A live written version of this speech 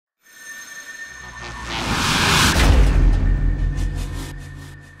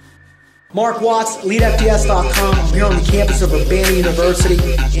Mark Watts, elitefts.com. I'm here on the campus of Urbana University,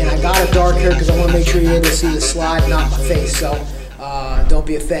 and I got a dark hair because I want to make sure you're able to see the slide, not my face, so don't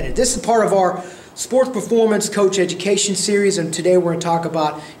be offended. This is part of our Sports Performance Coach Education Series, and today we're going to talk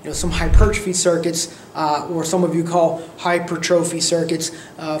about some hypertrophy circuits, or some of you call hypertrophy circuits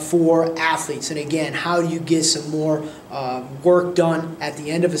for athletes. And again, how do you get some more work done at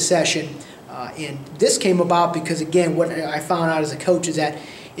the end of a session? And this came about because, again, what I found out as a coach is that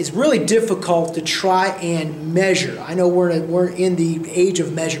it's really difficult to try and measure. I know we're in the age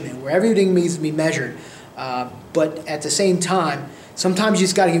of measurement where everything needs to be measured, but at the same time, sometimes you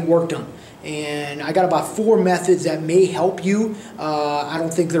just got to get work done. And I got about 4 methods that may help you. I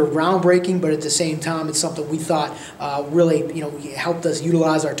don't think they're groundbreaking, but at the same time, it's something we thought really helped us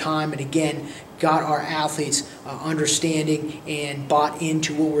utilize our time, and again, got our athletes understanding and bought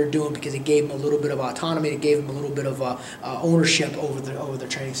into what we're doing because it gave them a little bit of autonomy, it gave them a little bit of ownership over the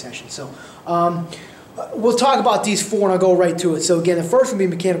training session. So we'll talk about these 4 and I'll go right to it. So again, the first will be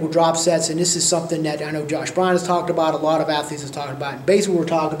mechanical drop sets, and this is something that I know Josh Bryan has talked about, a lot of athletes have talked about. And basically what we're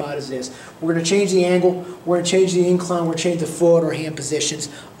talking about is this. We're going to change the angle, we're going to change the incline, we're going to change the foot or hand positions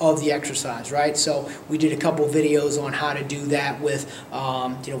of the exercise, right? So we did a couple videos on how to do that with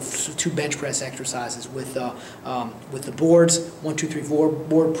 2 bench press exercises with the boards, 1, 2, 3, 4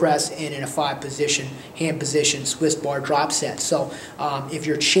 board press, and in a 5 position hand position Swiss bar drop set. So if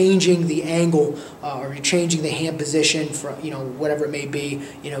you're changing the angle or you're changing the hand position for whatever it may be,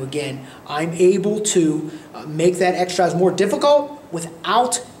 again, I'm able to make that exercise more difficult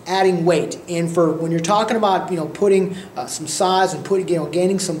without adding weight. And for when you're talking about putting some size and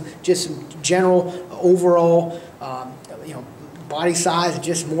gaining some general overall body size and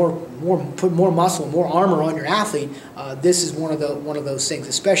just put more muscle, more armor on your athlete, this is one of those things,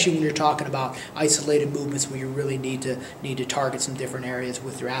 especially when you're talking about isolated movements where you really need to target some different areas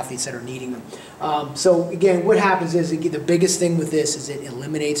with your athletes that are needing them. So again, what happens is the biggest thing with this is it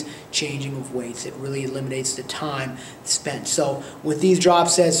eliminates changing of weights. It really eliminates the time spent. So with these drop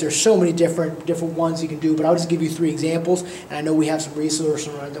sets, there's so many different ones you can do, but I'll just give you 3 examples, and I know we have some resources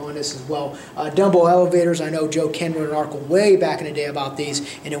on this as well. Dumbbell elevators, I know Joe Ken wrote an article way back in the day about these,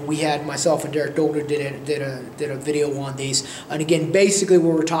 and then we had myself and Derek Dolder did a video on these. And again, basically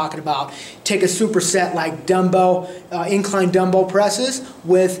what we're talking about, take a superset like dumbbell, incline dumbbell presses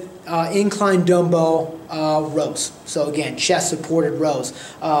with incline dumbbell rows. So again, chest supported rows.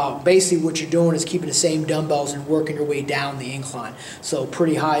 Basically what you're doing is keeping the same dumbbells and working your way down the incline. So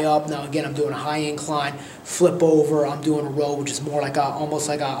pretty high up. Now again, I'm doing a high incline, flip over, I'm doing a row, which is more like almost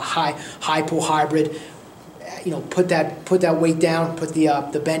like a high pull hybrid. Put that weight down, put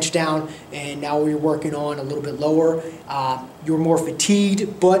the bench down, and now you're working on a little bit lower. You're more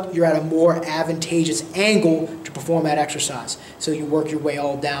fatigued, but you're at a more advantageous angle to perform that exercise. So you work your way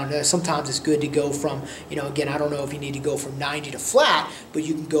all down. Sometimes it's good to go from, again, I don't know if you need to go from 90 to flat, but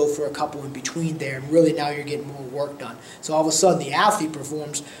you can go for a couple in between there, and really now you're getting more work done. So all of a sudden the athlete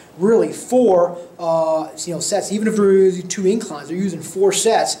performs really 4 sets. Even if they're using 2 inclines, they're using 4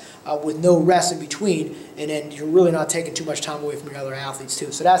 sets with no rest in between, and then you're really not taking too much time away from your other athletes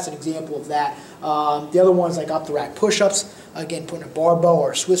too. So that's an example of that. The other one's like up the rack push-ups. Again, putting a barbell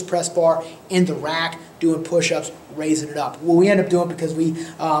or a Swiss press bar in the rack, doing push-ups, raising it up. What we end up doing, because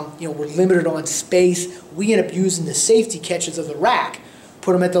we're limited on space, we end up using the safety catches of the rack.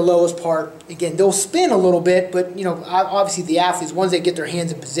 Put them at the lowest part. Again, they'll spin a little bit, but obviously the athletes, once they get their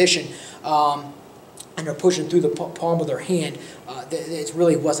hands in position and they're pushing through the palm of their hand, it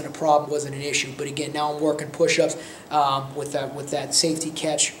really wasn't a problem, wasn't an issue. But again, now I'm working push-ups with that safety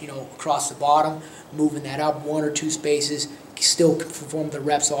catch, across the bottom, moving that up 1 or 2 spaces, still perform the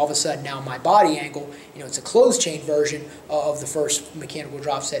reps. So all of a sudden now my body angle, it's a closed chain version of the first mechanical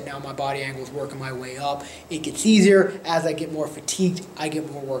drop set. Now my body angle is working my way up. It gets easier as I get more fatigued, I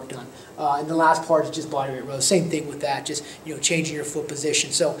get more work done. And the last part is just body weight rows. Same thing with that, just changing your foot position.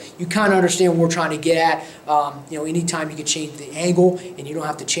 So you kind of understand what we're trying to get at. Anytime you can change the angle and you don't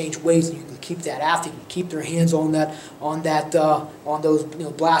have to change weights, and you can keep that athlete, keep their hands on those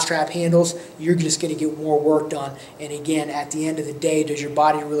blast trap handles, you're just going to get more work done. And again, at the end of the day, does your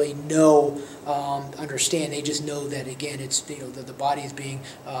body really understand? They just know that, again, it's the body is being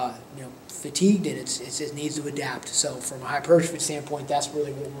fatigued, and it needs to adapt. So from a hypertrophy standpoint, that's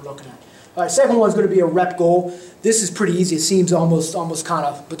really what we're looking at. All right, second one is going to be a rep goal. This is pretty easy. It seems almost kind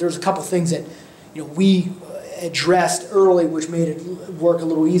of, but there's a couple things that we addressed early, which made it work a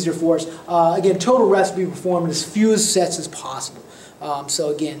little easier for us. Again, total reps to be performed in as few sets as possible. So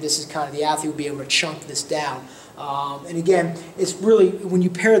again, this is kind of the athlete will be able to chunk this down. And again, it's really when you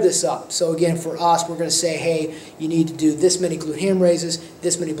pair this up. So again, for us, we're going to say, hey, you need to do this many glute ham raises,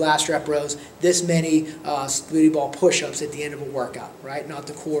 this many blast strap rows, this many spaghetti ball push-ups at the end of a workout, right? Not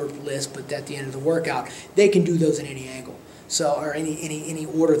the core list, but at the end of the workout. They can do those in any angle. So, or any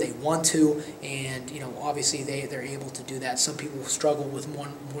order they want to, and obviously they're able to do that. Some people struggle with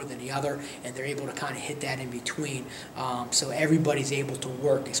one more than the other, and they're able to kind of hit that in between. So everybody's able to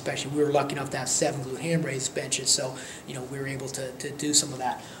work. Especially we were lucky enough to have 7 glute ham raise benches, so we were able to do some of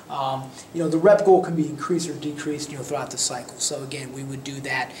that. The rep goal can be increased or decreased throughout the cycle. So again, we would do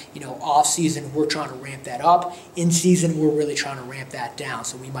that. Off season we're trying to ramp that up. In season we're really trying to ramp that down.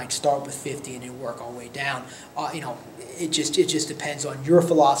 So we might start with 50 and then work our way down. It just depends on your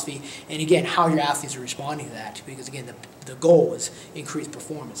philosophy and again how your athletes are responding to that, because again the goal is increased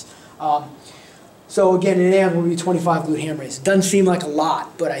performance. So again, in AM will be 25 glute ham raises. It doesn't seem like a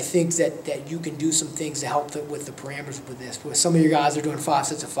lot, but I think that you can do some things to help with the parameters with this. With some of your guys are doing 5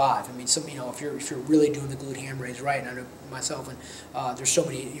 sets of 5. I mean, some if you're really doing the glute ham raise right, and I know myself and there's so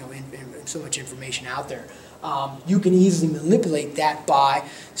many so much information out there. You can easily manipulate that by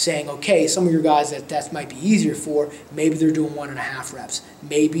saying, okay, some of your guys that might be easier for, maybe they're doing 1.5 reps.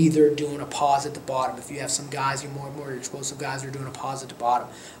 Maybe they're doing a pause at the bottom. If you have some guys, your more explosive guys, are doing a pause at the bottom.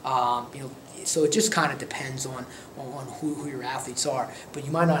 So it just kind of depends on who your athletes are. But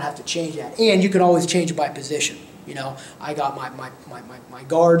you might not have to change that. And you can always change it by position. I got my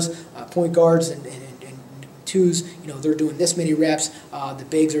guards, point guards, and twos, they're doing this many reps. The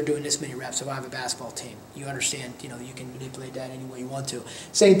bigs are doing this many reps. If I have a basketball team, you understand, you can manipulate that any way you want to.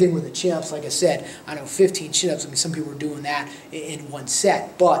 Same thing with the chin-ups. Like I said, I know 15 chin-ups. I mean, some people are doing that in one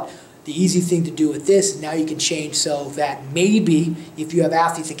set, but the easy thing to do with this, now you can change so that maybe if you have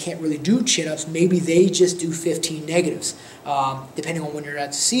athletes that can't really do chin-ups, maybe they just do 15 negatives. Depending on when you're at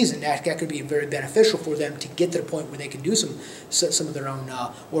the season, that could be very beneficial for them to get to the point where they can do some of their own,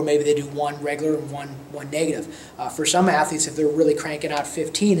 or maybe they do 1 regular and one negative. For some athletes, if they're really cranking out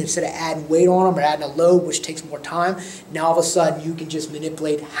 15, instead of adding weight on them or adding a load, which takes more time, now all of a sudden you can just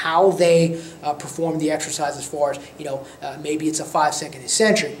manipulate how they perform the exercise as far as, maybe it's a 5-second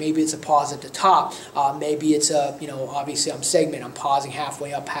eccentric, maybe it's a pause at the top, maybe it's a, obviously I'm segmenting, I'm pausing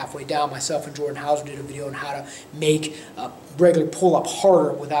halfway up, halfway down. Myself and Jordan Hauser did a video on how to make regular pull-up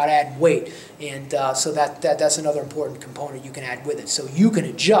harder without adding weight, and so that's another important component you can add with it. So you can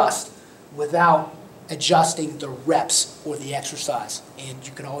adjust without adjusting the reps or the exercise, and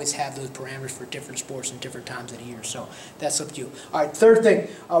you can always have those parameters for different sports and different times of the year. So that's up to you. All right, third thing,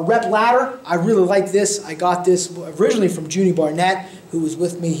 rep ladder. I really like this. I got this originally from Junie Barnett, who was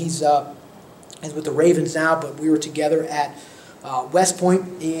with me. He's with the Ravens now, but we were together at West Point,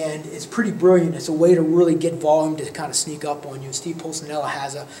 and it's pretty brilliant. It's a way to really get volume to kind of sneak up on you. Steve Pulcinella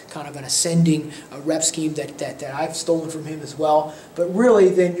has a kind of an ascending rep scheme that I've stolen from him as well. But really,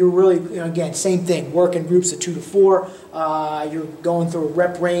 then you're really, again, same thing, work in groups of 2 to 4. You're going through a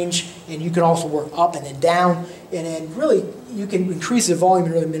rep range, and you can also work up and then down, and then really you can increase the volume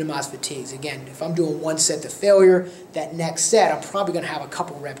and really minimize fatigues. Again, if I'm doing 1 set to failure, that next set I'm probably going to have a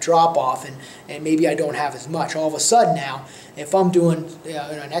couple rep drop off, and maybe I don't have as much. All of a sudden now, if I'm doing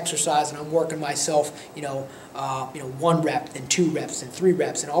an exercise and I'm working myself, 1 rep, then 2 reps, then 3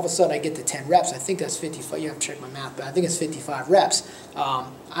 reps, and all of a sudden I get to 10 reps. I think that's 55. You have to check my math, but I think it's 55 reps.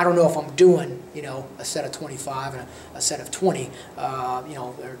 I don't know if I'm doing, a set of 25 and a set of 20,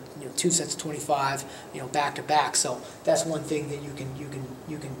 or 2 sets of 25, back to back. So that's one thing that you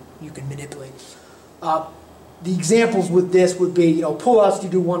can manipulate. The examples with this would be, pull-ups, you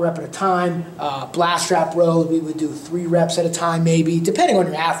do 1 rep at a time. Blast strap rows, we would do 3 reps at a time, maybe, depending on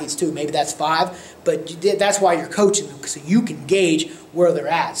your athletes too. Maybe that's 5, but that's why you're coaching them, so you can gauge where they're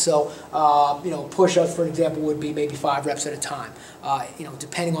at. So, push-ups, for example, would be maybe 5 reps at a time,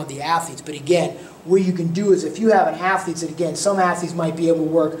 depending on the athletes. But again, what you can do is if you have an athlete that, again, some athletes might be able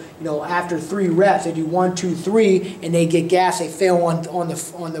to work, after 3 reps, they do 1, 2, 3, and they get gas, they fail on the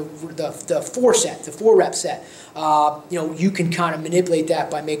 4 rep set. You can kind of manipulate that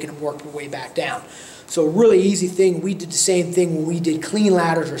by making them work their way back down. So a really easy thing. We did the same thing when we did clean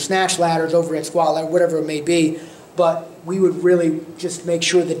ladders or snatch ladders, overhead squat ladder, whatever it may be. But we would really just make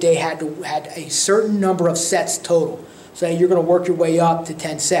sure that they had a certain number of sets total. So you're going to work your way up to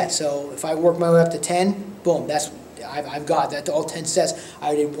 10 sets. So if I work my way up to 10, boom, I've got that, all 10 sets.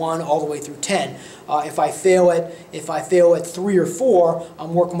 I did 1 all the way through 10. If I fail at 3 or 4,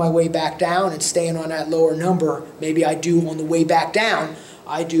 I'm working my way back down and staying on that lower number. Maybe I do on the way back down.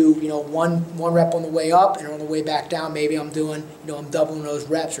 I do, one rep on the way up, and on the way back down, maybe I'm doing, I'm doubling those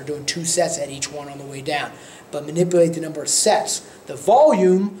reps or doing 2 sets at each one on the way down. But manipulate the number of sets. The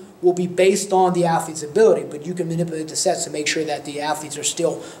volume will be based on the athlete's ability, but you can manipulate the sets to make sure that the athletes are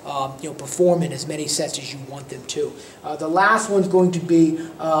still performing as many sets as you want them to. The last one's going to be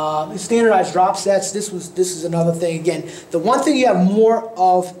standardized drop sets. This is another thing. Again, the one thing you have more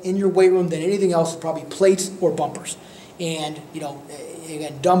of in your weight room than anything else is probably plates or bumpers. And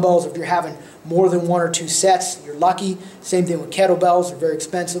again, dumbbells, if you're having more than 1 or 2 sets, you're lucky. Same thing with kettlebells, they're very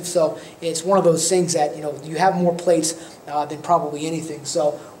expensive. So it's one of those things that you have more plates than probably anything.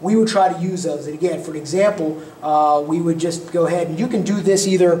 So we would try to use those. And again, for an example, we would just go ahead and you can do this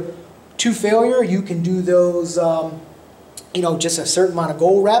either to failure. You can do those, just a certain amount of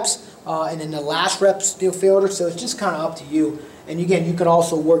goal reps, and then the last reps failure. So it's just kind of up to you. And again, you can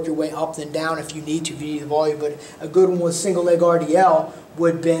also work your way up and down if you need to, if you need the volume. But a good one with single leg RDL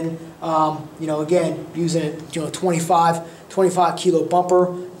would have been, again, using a 25 kilo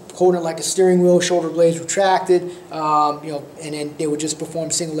bumper, holding it like a steering wheel, shoulder blades retracted, and then they would just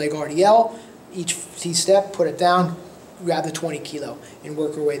perform single leg RDL. Each step, put it down, grab the 20 kilo and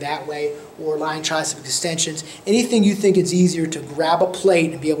work your way that way, or lying tricep extensions. Anything you think it's easier to grab a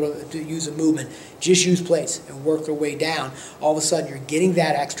plate and be able to use a movement, just use plates and work their way down. All of a sudden, you're getting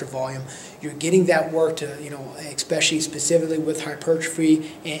that extra volume. You're getting that work to, especially specifically with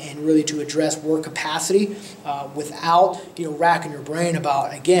hypertrophy and really to address work capacity without, racking your brain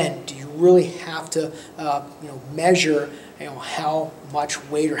about, again, do you really have to, measure how much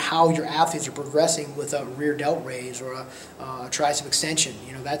weight or how your athletes are progressing with a rear delt raise or a tricep extension.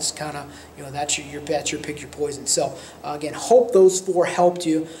 That's kind of, that's your pick your poison. So again, hope those 4 helped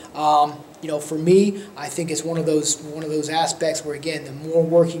you. For me, I think it's one of those aspects where, again, the more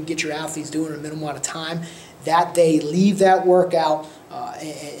work you can get your athletes doing in a minimal amount of time, that they leave that workout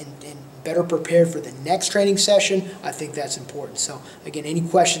and better prepared for the next training session. I think that's important. So again, any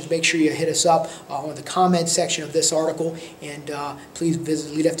questions, make sure you hit us up on the comment section of this article, and please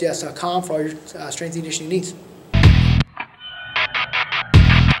visit elitefts.com for all your strength and conditioning needs.